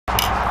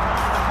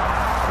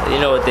you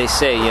know what they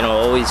say, you know,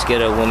 always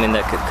get a woman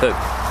that could cook.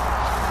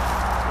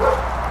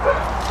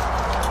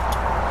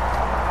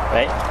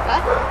 Right?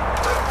 What?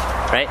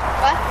 Right?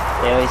 What?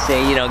 They always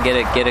say, you know, get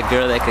a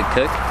girl that could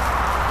cook.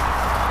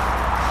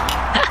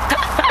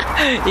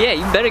 Yeah,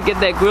 you better get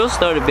that grill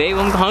started, babe.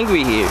 I'm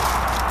hungry here.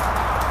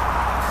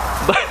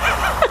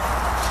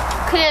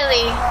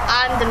 Clearly,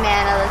 I'm the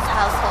man of this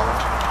household.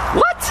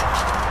 What?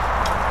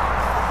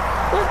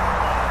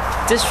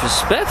 What?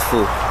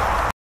 Disrespectful.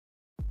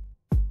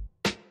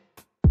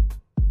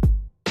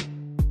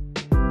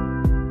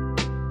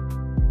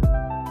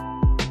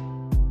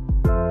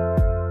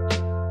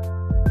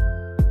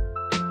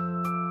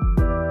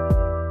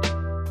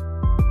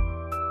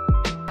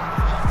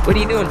 What are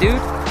you doing,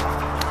 dude?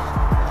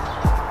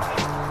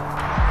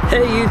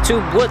 Hey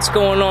YouTube, what's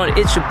going on?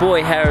 It's your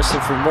boy Harrison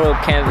from Royal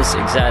Canvas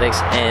Exotics,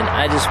 and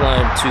I just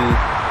wanted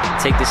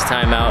to take this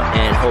time out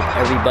and hope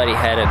everybody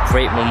had a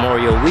great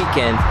Memorial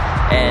weekend.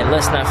 And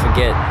let's not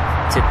forget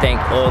to thank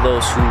all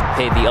those who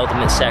paid the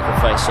ultimate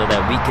sacrifice so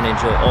that we can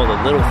enjoy all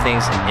the little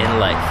things in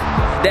life.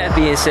 That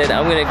being said,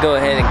 I'm gonna go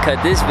ahead and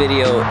cut this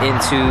video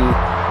into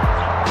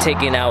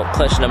taking out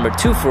clutch number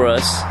 2 for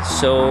us.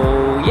 So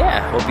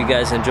yeah, hope you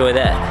guys enjoy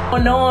that.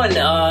 What's going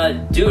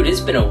on? Dude,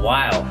 it's been a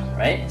while,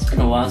 right? It's been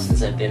a while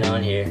since I've been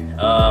on here.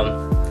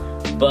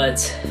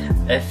 But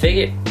I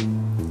figured,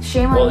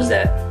 Shame on you. what was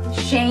that?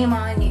 Shame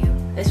on you.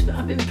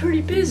 I've been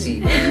pretty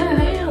busy.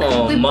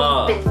 Oh, We've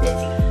Mom. both been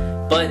busy.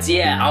 But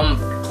yeah, I'm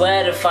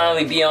glad to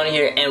finally be on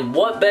here, and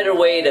what better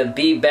way to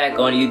be back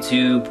on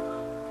YouTube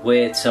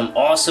with some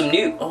awesome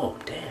new. Oh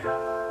damn.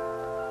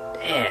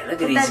 Damn,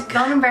 look at these guys.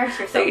 Don't embarrass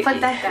yourself. Put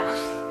that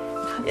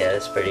down. Yeah,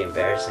 that's pretty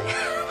embarrassing.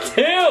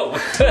 Damn!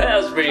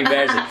 That was pretty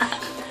embarrassing.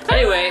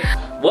 Anyway,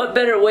 what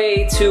better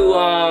way to,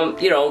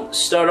 you know,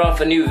 start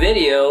off a new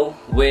video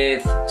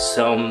with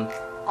some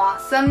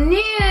awesome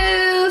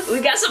news.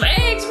 We got some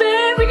eggs,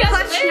 man! We got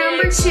clutch some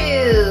eggs.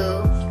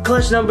 number 2.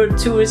 Clutch number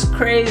 2 is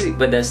crazy,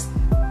 but this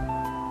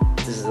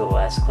is the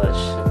last clutch.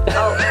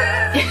 Oh.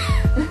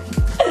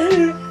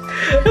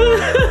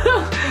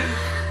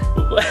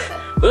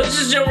 Let's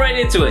just jump right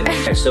into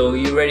it. So,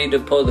 you ready to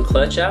pull the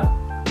clutch out?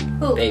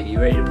 Who? Babe, you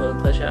ready to pull the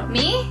clutch out?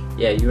 Me?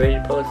 Yeah, you ready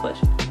to pull the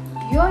clutch?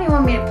 You only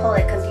want me to pull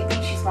it because you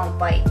think she's gonna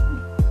bite.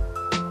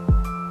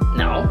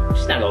 No,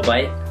 she's not gonna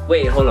bite.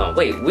 Wait, hold on.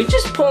 Wait, we're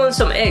just pulling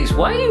some eggs.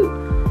 Why you?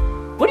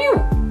 What are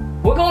you?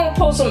 We're going to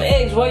pull some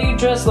eggs. Why are you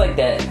dressed like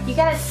that? You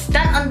gotta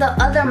stunt on the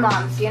other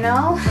moms, you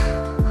know?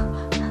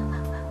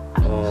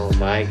 Oh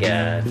my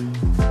god.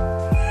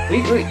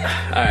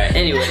 Alright,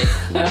 anyway.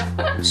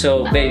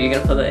 So, babe, you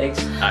gonna pull the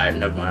eggs? Alright,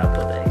 never mind, I'll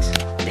pull the eggs.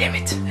 Damn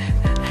it.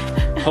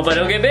 Hope I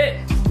don't get bit.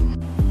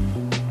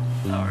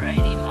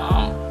 Alrighty,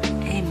 Mom.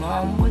 Hey,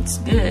 Mom, what's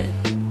good?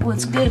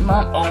 What's good,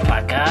 Mom? Oh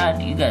my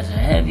god, you guys are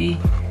heavy.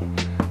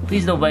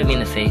 Please don't bite me in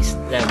the face.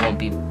 That won't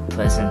be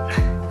pleasant.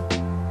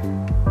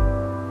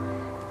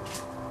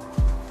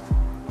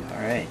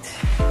 Alright.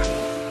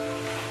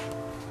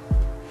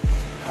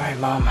 Alright,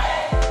 Mom.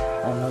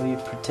 I know you're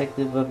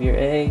protective of your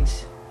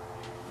eggs.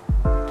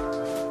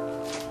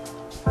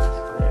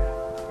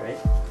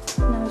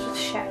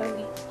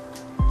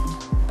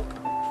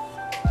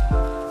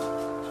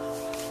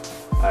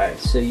 Alright,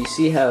 so you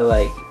see how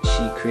like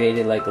she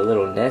created like a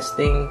little nest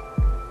thing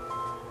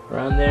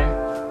around there?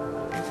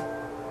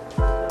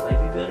 That might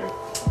be better.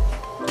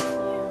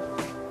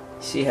 Yeah.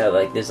 You see how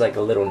like there's like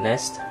a little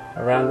nest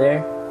around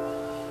there?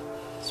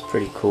 It's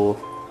pretty cool.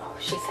 Oh,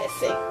 she's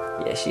hissing.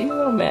 Yeah, she's a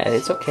little mad.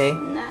 It's okay.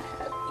 Not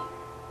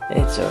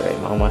happy. It's alright,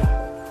 Mama.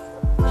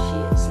 She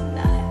is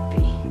not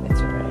happy.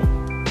 It's alright.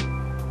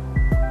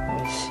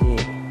 Let me see.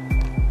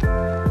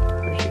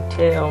 Where's your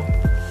tail?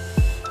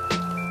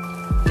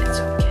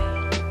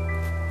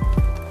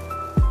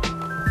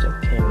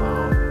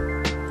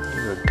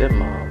 Good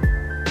Mom.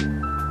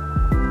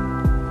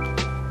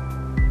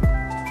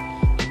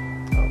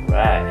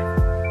 Alright.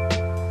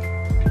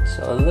 So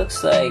it looks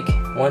like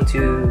 1,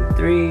 2,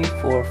 3,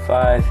 4,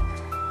 5,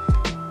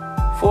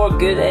 4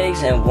 good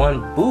eggs and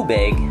 1 boob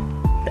egg.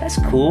 That's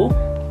cool.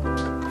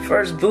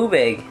 First boob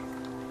egg.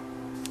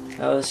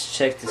 Now let's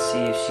check to see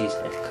if she's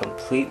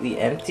completely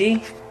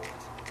empty.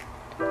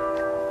 There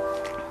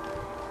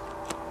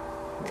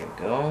we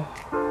go.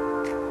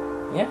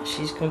 Yeah,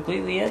 she's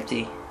completely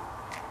empty.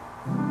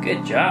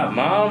 Good job,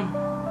 Mom.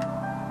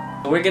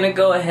 We're gonna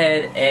go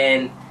ahead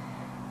and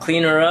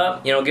clean her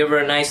up, you know, give her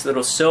a nice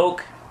little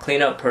soak,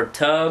 clean up her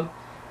tub,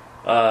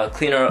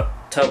 clean her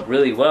tub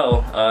really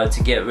well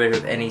to get rid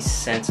of any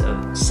scent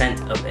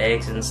of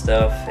eggs and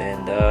stuff,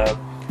 and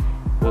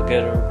we'll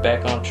get her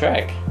back on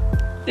track.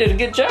 Did a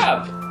good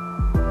job.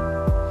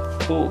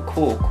 Cool,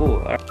 cool,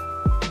 cool.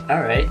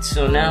 Alright,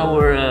 so now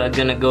we're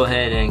gonna go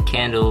ahead and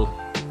candle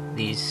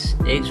these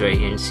eggs right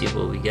here and see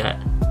what we got.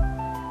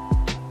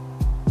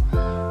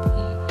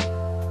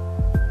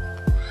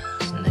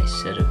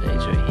 Set of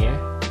eggs right here.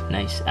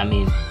 Nice, I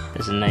mean,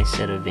 there's a nice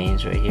set of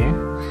veins right here.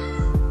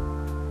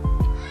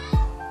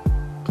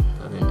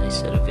 Another nice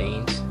set of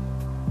veins.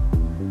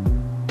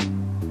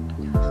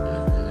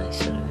 Another nice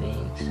set of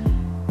veins.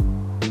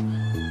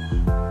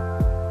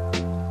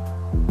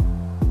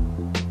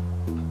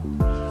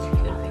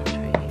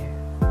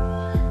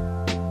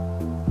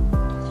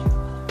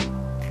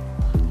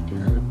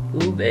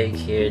 egg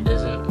here. It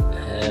doesn't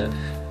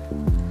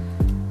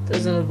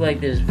look like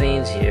there's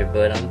veins here,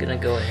 but I'm gonna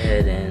go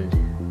ahead and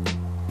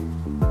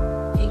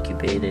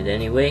incubate it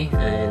anyway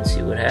and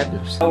see what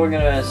happens. So we're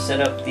gonna set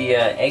up the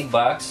egg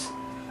box.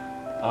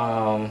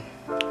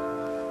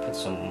 Put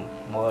some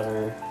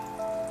water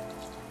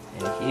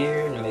in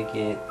here to make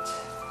it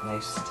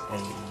nice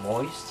and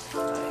moist. I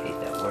hate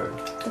that word.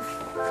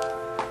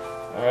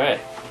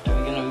 Alright, and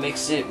we're gonna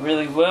mix it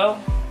really well.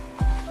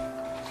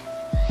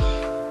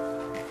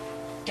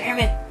 Damn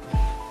it!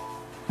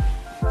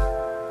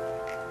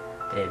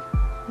 Babe.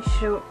 You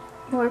should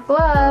wear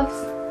gloves.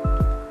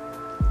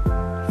 I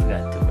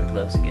forgot to wear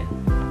gloves again.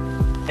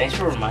 Thanks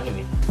for reminding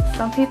me.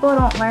 Some people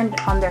don't learn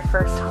on their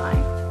first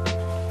time.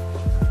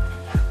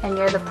 And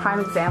you're the prime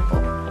example.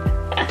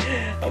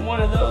 I'm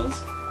one of those.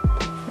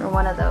 You're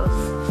one of those.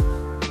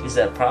 Is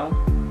that a problem?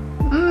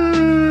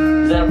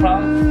 Is that a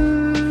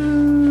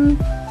problem?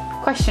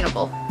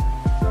 Questionable.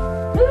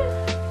 Really?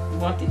 You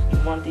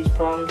want these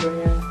problems right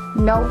here?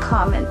 No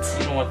comment.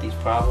 You don't want these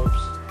problems?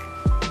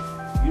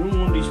 You don't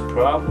want these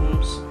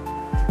problems?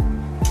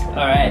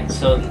 Alright,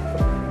 so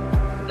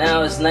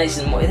now it's nice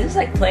and moist. This is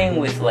like playing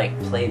with like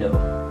Play-Doh.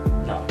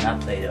 No,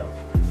 not Play-Doh.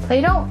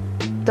 Play-Doh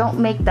don't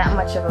make that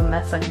much of a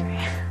mess on your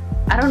hand.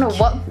 I don't know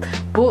what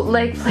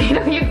bootleg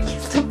Play-Doh you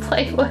used to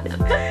play with.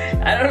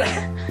 I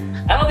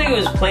don't think it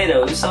was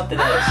Play-Doh, it was something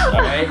else,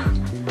 alright?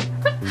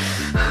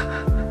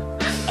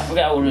 I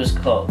forgot what it was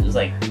called. It was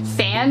like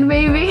sand,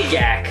 maybe?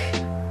 yak.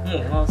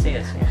 I'll say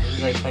it's sand. It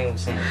was like playing with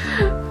sand.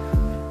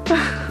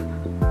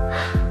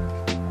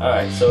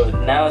 Alright, so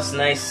now it's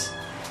nice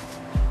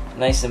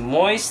and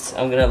moist.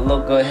 I'm gonna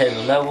go ahead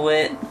and level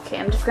it. Okay,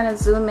 I'm just gonna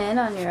zoom in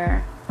on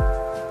your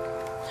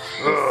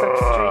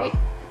substrate.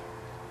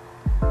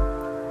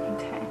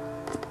 Okay.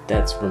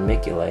 That's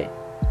vermiculite.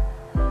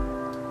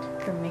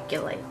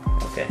 Vermiculite.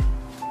 Okay.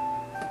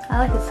 I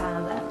like the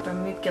sound of that.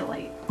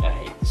 Vermiculite. I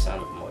hate the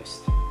sound of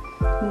moist.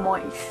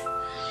 Moist.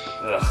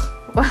 Ugh.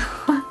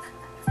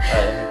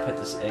 Alright, let me put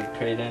this egg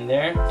crate in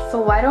there.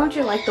 So why don't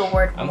you like the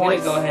word I'm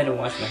moist? gonna go ahead and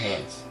wash my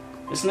hands.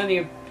 It's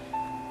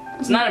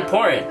not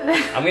important.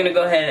 I'm gonna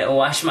go ahead and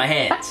wash my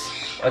hands.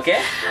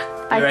 Okay?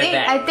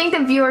 I think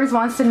the viewers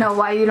wants to know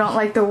why you don't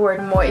like the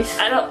word moist.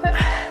 I don't.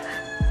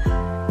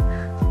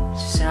 It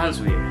just sounds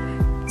weird.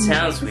 It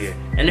sounds weird,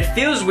 and it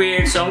feels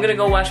weird. So I'm gonna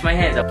go wash my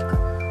hands.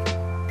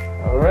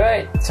 All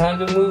right, time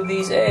to move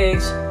these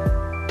eggs.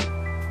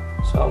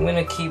 So I'm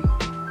gonna keep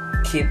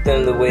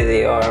them the way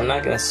they are. I'm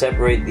not gonna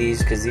separate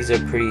these because these are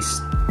pretty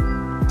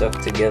stuck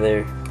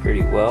together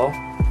pretty well.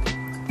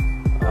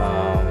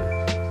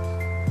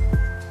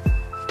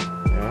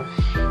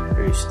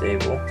 Pretty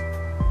stable.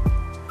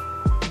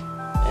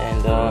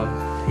 And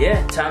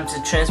yeah, time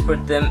to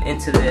transport them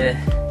into the.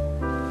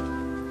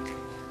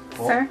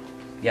 Sir?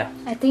 Yeah.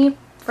 I think you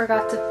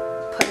forgot to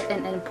put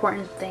an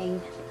important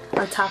thing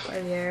on top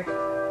of your.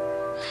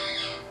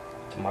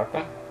 To mark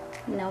them?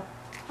 No.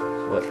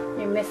 What?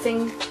 You're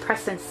missing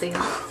presence seal.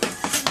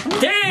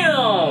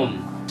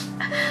 Damn!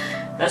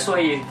 That's why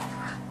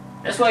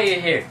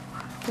you're here.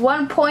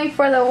 1 point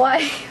for the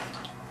wife.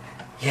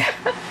 Yeah.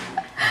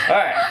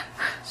 Alright.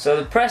 So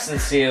the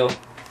presence seal,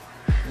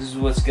 this is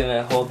what's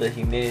gonna hold the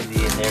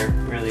humidity in there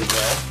really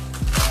well.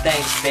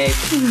 Thanks, babe.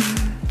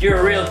 You're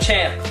a real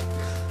champ.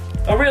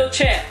 A real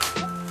champ.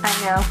 I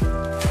know.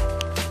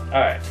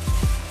 Alright.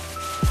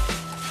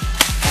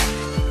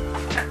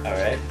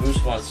 Alright,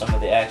 Bruce wants some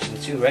of the action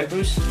too, right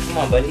Bruce? Come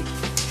on, buddy.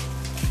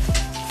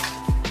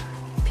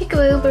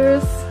 Peekaboo,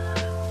 Bruce.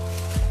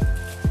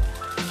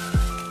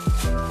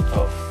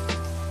 Oh.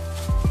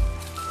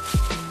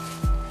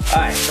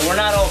 Alright, so we're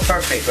not all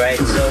perfect, right?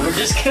 So we're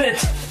just gonna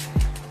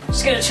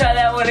try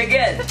that one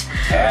again.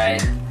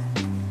 Alright.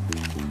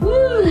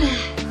 Woo!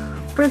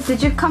 Bruce,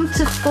 did you come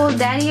to school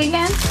daddy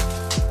again?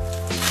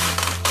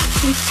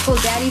 You school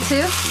daddy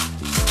too?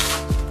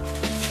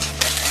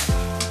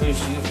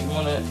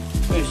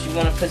 Bruce, you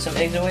wanna put some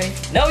eggs away?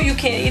 No, you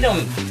can't eat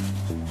them.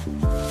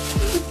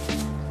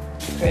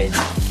 Crazy.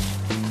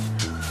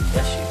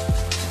 Bless you.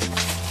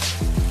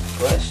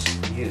 Bless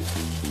you.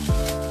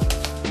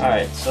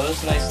 Alright, so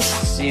it's nice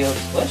and sealed.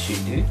 Bless you,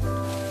 dude.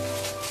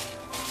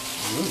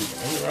 Rude.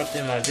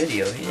 Interrupting my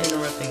video. He's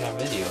interrupting our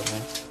video,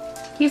 man.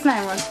 He's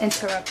not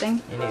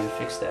interrupting. You need to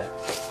fix that.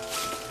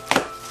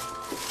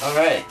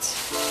 Alright.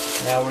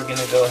 Now we're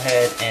gonna go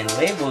ahead and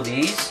label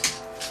these.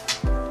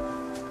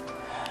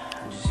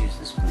 I'll just use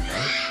this blue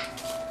pen.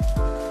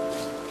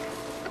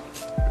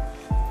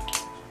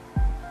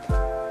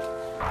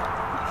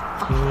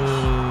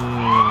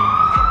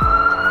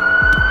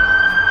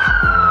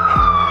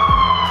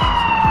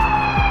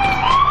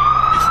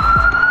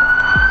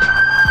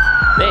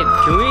 Babe,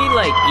 can we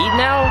like eat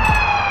now?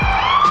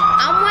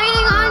 I'm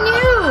waiting on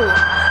you.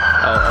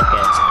 Oh,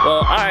 okay.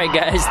 Well, alright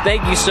guys,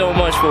 thank you so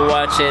much for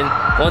watching.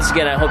 Once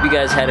again, I hope you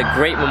guys had a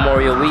great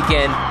Memorial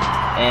weekend.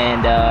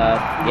 And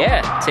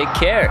yeah, take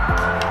care.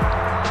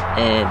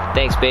 And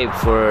thanks babe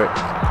for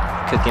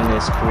cooking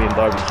this Korean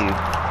barbecue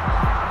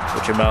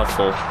with your mouth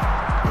full.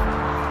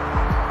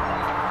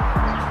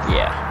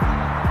 Yeah,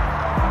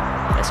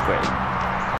 that's great.